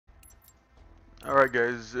Alright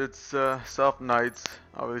guys, it's Soft Nights.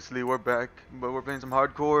 Obviously we're back, but we're playing some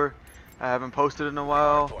hardcore. I haven't posted in a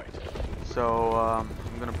while, Hardpoint. so I'm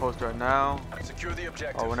gonna post right now, Secure the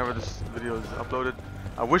objective. or whenever this video is uploaded.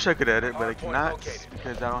 I wish I could edit, but I Hardpoint cannot located.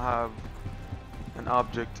 because I don't have an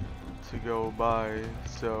object to go by,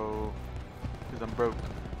 so, because I'm broke.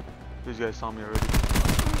 These guys saw me already.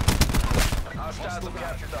 Hostiles have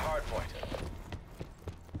captured the hardpoint.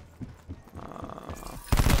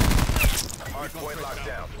 Hardpoint locked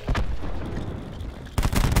down.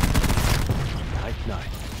 Night.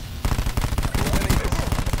 We're winning this.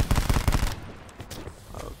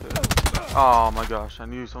 Okay. Oh my gosh, I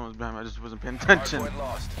knew someone was behind me, I just wasn't paying attention. Hardpoint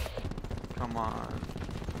lost. Come on.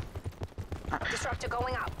 Disruptor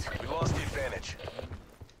going out. We lost the advantage.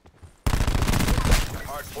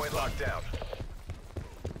 Hardpoint locked down.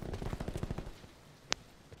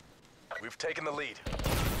 We've taken the lead.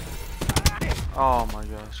 Oh my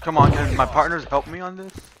gosh. Come on, can my partners help me on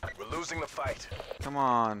this? We're losing the fight. Come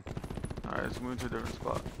on. Alright, let's move to a different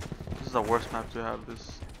spot. This is the worst map to have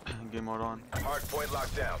this game mode on. Hardpoint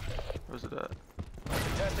locked down. Where's it at?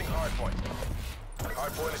 Contesting hardpoint.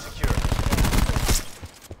 Hardpoint is secure.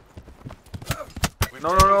 We've No,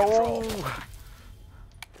 taken no, control. no!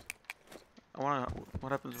 I wanna.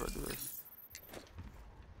 What happens if I do this?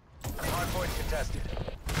 Hardpoint contested.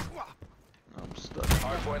 I'm stuck.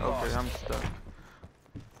 Hardpoint Okay, lost. I'm stuck.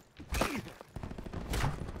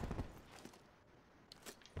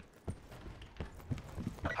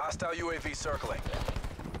 Hostile UAV circling.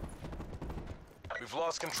 We've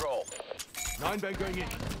lost control. 9 going in.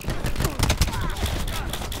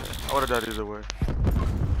 I would've died either way.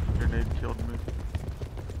 Grenade killed me.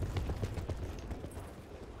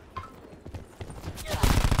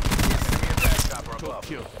 Enemy attack chopper Top above.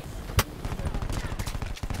 kill.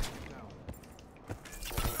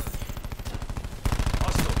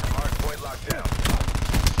 Hostile. Hardpoint locked down.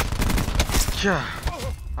 Yeah.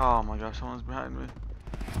 Oh my gosh, someone's behind me.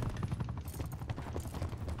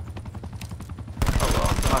 Oh well,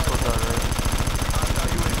 I'm not supposed to die, right? Hostile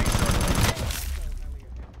UAV circling.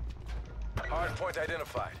 Hardpoint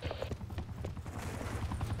identified.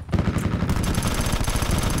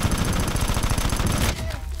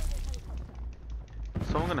 Is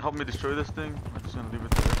someone gonna help me destroy this thing? I'm just gonna leave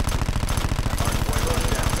it there. Hardpoint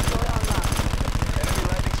locked down. Enemy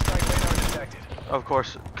landing strike radar detected. Of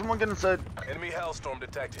course. Come on, get inside. Enemy hellstorm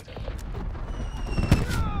detected.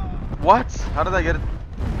 What? How did I get it?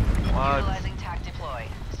 What? Utilizing TAC deploy.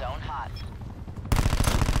 Zone hot.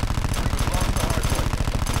 We've lost the hardpoint.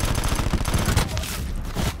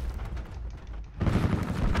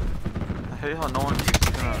 I hate how no one's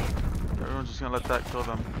just gonna. Everyone's just gonna let that kill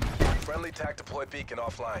them. Friendly TAC deploy beacon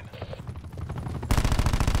offline.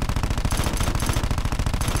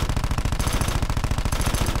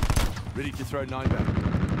 Ready to throw 9 back.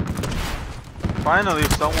 Finally,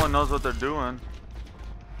 someone knows what they're doing.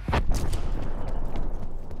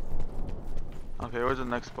 Okay, where's the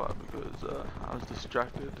next spot? Because I was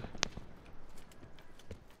distracted.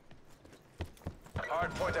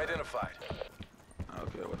 Hardpoint identified.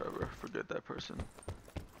 Okay, whatever. Forget that person.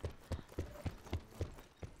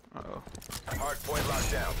 Uh-oh. Hardpoint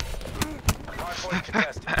locked down. Hardpoint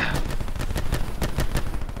contested.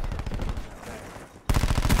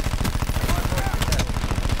 Hardpoint contested.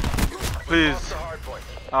 We've lost Please. the hardpoint.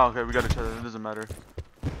 Oh, okay, we got each other. It doesn't matter.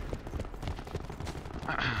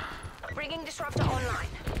 Bringing disruptor online.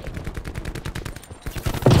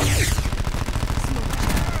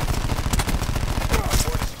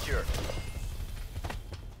 Hardpoint is secure.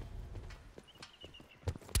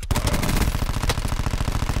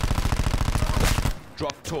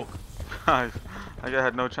 Drop talk. I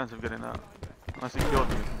had no chance of getting out. Unless he killed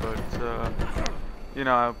me, but, you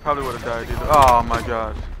know, I probably would have died either. Oh my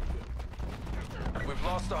god. We've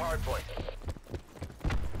lost the hardpoint.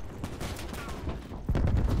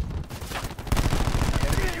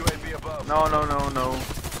 Enemy UAV above. No, no, no, no.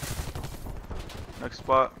 Next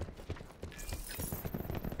spot.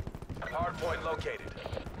 Hardpoint located.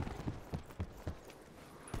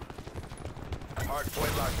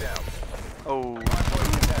 Hardpoint locked down. Oh.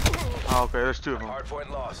 Hardpoint contested. Oh, okay, there's two of them. Hardpoint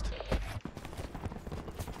lost.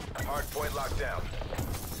 Hardpoint locked down.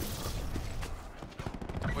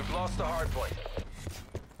 We've lost the hardpoint.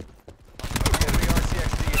 Enemy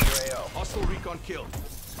RCXD in your AO. Hostile recon kill.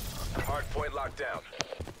 Hardpoint locked down.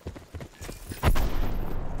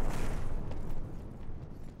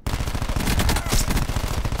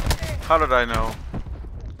 How did I know?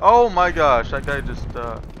 Oh my gosh, that guy just,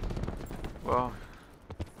 well,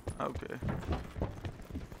 okay.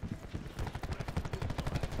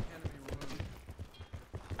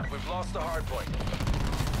 We've lost the hardpoint.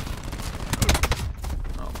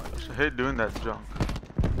 I hate doing that junk.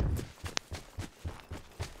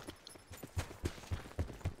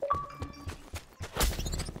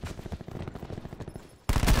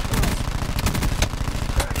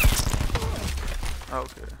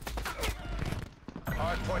 Okay.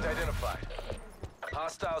 Hard point identified.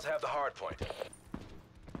 Hostiles have the hard point.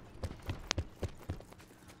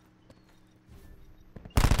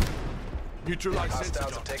 Neutralize sensor Hostiles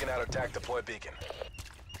have jump. taken out attack deploy beacon.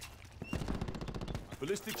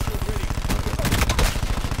 Ballistic shield ready.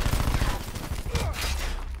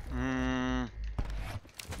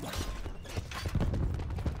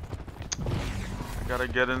 I gotta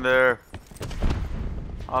get in there.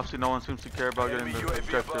 Obviously, no one seems to care about Enemy getting the UAV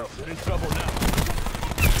objective. above. We're in trouble now.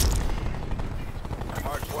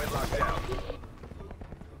 Hard point locked down.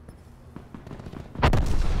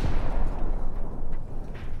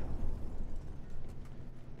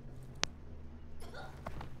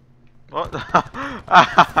 What?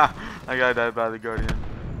 That guy died by the Guardian.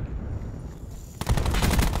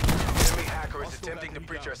 Enemy hacker is attempting to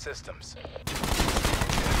breach our systems.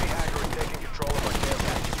 Enemy hacker is taking control of our care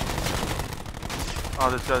package. Oh,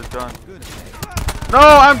 this guy's done. No,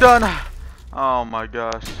 I'm done. Oh my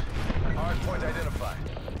gosh. Hard point identified.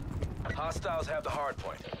 Hostiles have the hard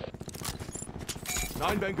point.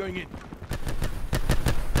 9 bang going in.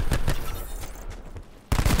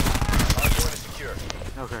 Hard point is secure.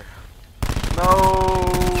 Okay. No,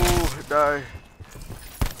 die.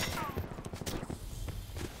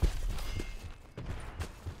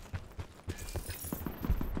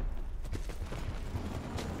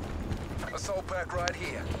 Assault pack right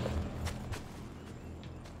here.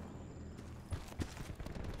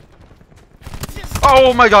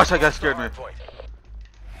 Oh my gosh, that guy scared me. Hard point.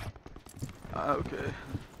 Okay.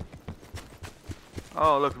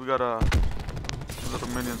 Oh look, we got little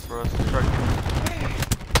minions for us to strike.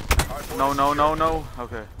 Hard point No, is no, secure. no, no.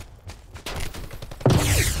 Okay.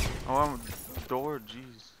 Oh, I'm door.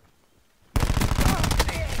 Jeez.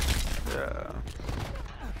 Yeah.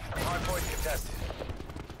 Hard point contested.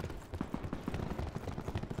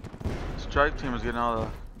 Strike team is getting all the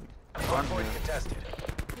Hard fun point here. contested.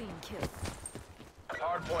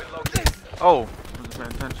 Hard point located. Oh, wasn't paying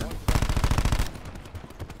attention.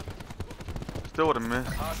 Still would have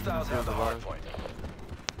missed. Hostiles He have was the hard alive. point.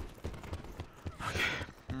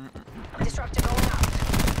 Disruptor going out.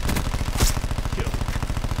 Kill.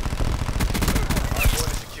 Hard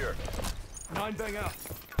point is secure. 9 bang out.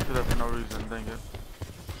 Did that for no reason, dang it.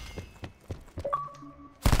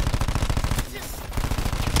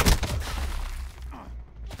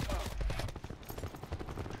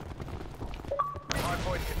 Hard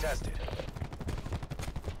point contested.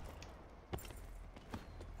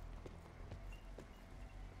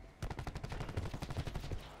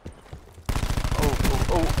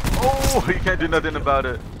 Oh, you can't do nothing about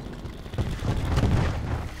it.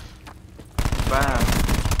 Bam.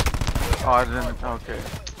 Oh, I didn't. Okay.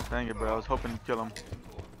 Dang it, bro. I was hoping to kill him.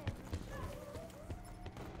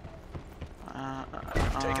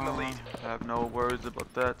 Taking the lead. I have no worries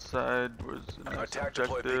about that side. Where's the Our next attack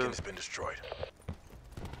deploy beacon objective? has been destroyed.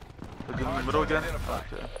 Is it in the Hard middle point again? identified.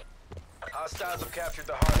 Okay. Hostiles have captured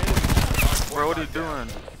the hard point. Hard point Bro, what are you locked down.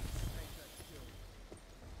 doing?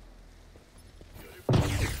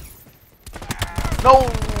 No!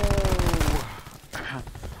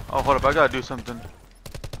 Oh, hold up. I gotta do something.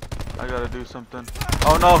 I gotta do something.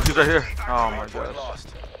 Oh no, he's right here. Oh my Hard point gosh. lost.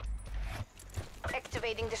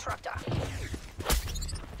 Activating disruptor.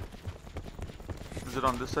 Is it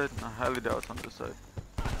on this side? I highly doubt it's on this side.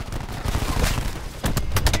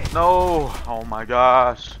 No! Oh my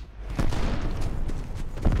gosh.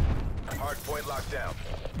 Hard point locked down.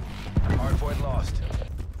 Hard point lost.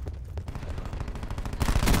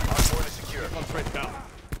 Hard point is secure. On threat down.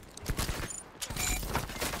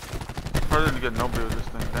 Probably didn't get nobody with this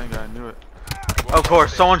thing. Dang it, I knew it. Of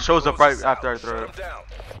course, someone shows up right after I throw it. Shut 'em down.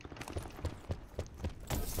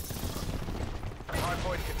 Hard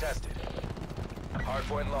point contested. Hard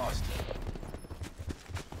point lost.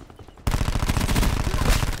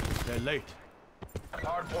 They're late.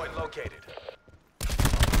 Hard point located.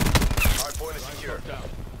 Hard point is secure. Down.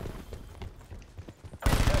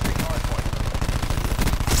 Testing hard point.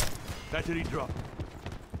 Battery drop.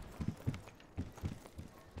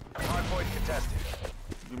 Hard point contested.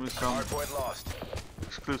 Give me some Hard point lost.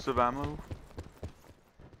 exclusive ammo.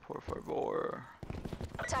 Por favor.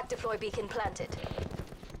 Attack deploy beacon planted.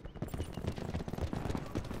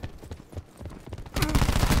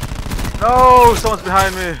 No! Someone's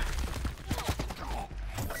behind me.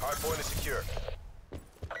 Hard point is secure.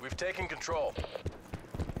 We've taken control.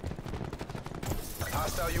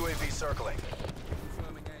 Hostile UAV circling.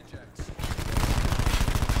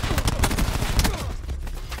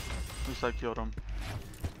 Yes, I killed him.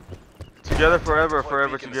 Together forever, Deploy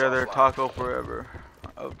forever beacon is together. offline. Taco forever.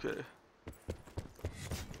 Okay.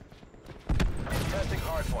 Testing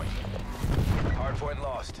hardpoint. Hardpoint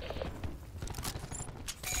lost.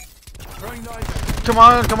 Throwing 9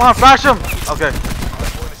 bang. Come on, flash him! Okay.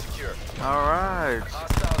 Hardpoint is secure. Alright.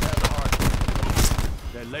 Hostiles have the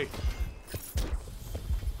hardpoint. They're late.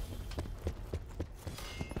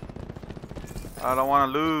 I don't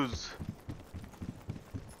want to lose.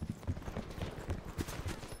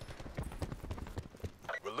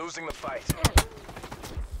 We're losing the fight.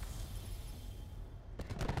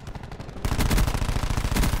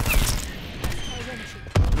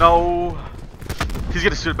 No. He's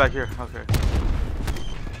gonna shoot back here. Okay.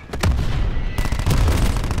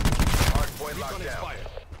 Hardpoint Recon locked down. expired.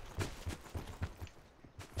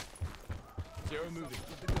 0 moving.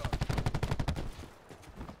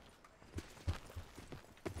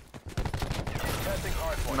 Testing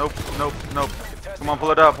hardpoint. Nope. Come on,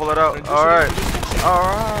 pull it out. Alright.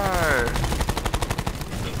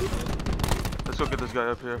 Let's go get this guy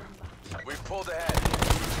up here. We've pulled ahead.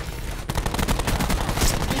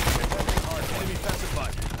 Enemy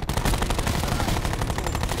pacified.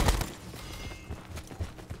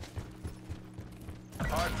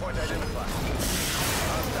 Hardpoint identified.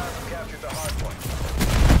 Hostiles have captured the hardpoint.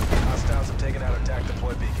 Hostiles have taken out attack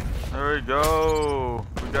deploy beacon. There we go.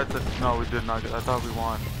 We got the. No, we did not. I thought we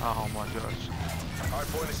won. Oh my gosh.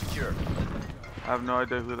 Hardpoint is secure. I have no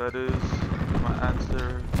idea who that is. My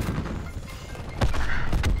answer.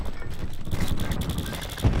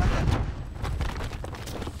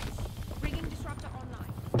 Bringing disruptor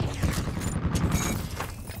online.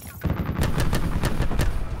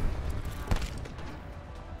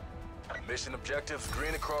 Mission objectives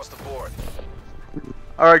green across the board.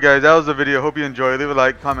 Alright guys, that was the video. Hope you enjoyed. Leave a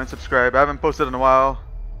like, comment, subscribe. I haven't posted in a while,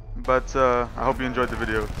 but I hope you enjoyed the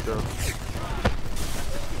video. So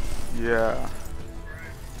yeah.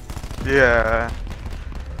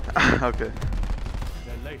 Okay.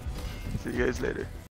 They're late. See you guys later.